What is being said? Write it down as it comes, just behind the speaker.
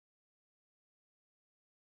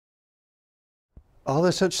Are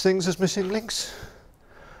there such things as missing links?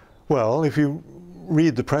 Well, if you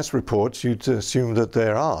read the press reports, you'd assume that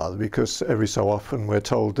there are, because every so often we're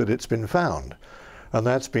told that it's been found. And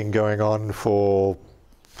that's been going on for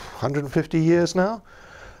 150 years now,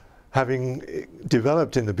 having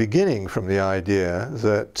developed in the beginning from the idea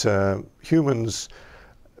that humans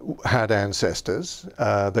had ancestors.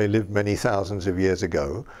 They lived many thousands of years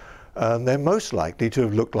ago, and they're most likely to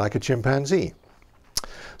have looked like a chimpanzee.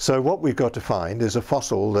 So what we've got to find is a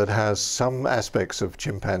fossil that has some aspects of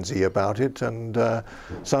chimpanzee about it and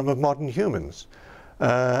some of modern humans.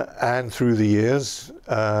 And through the years,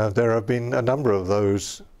 there have been a number of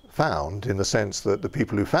those found, in the sense that the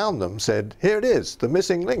people who found them said, here it is, the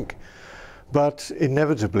missing link. But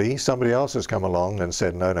inevitably, somebody else has come along and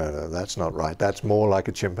said, no, no, no, that's not right. That's more like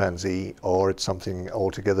a chimpanzee, or it's something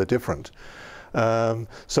altogether different.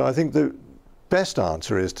 So I think the best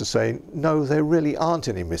answer is to say, no, there really aren't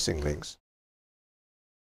any missing links.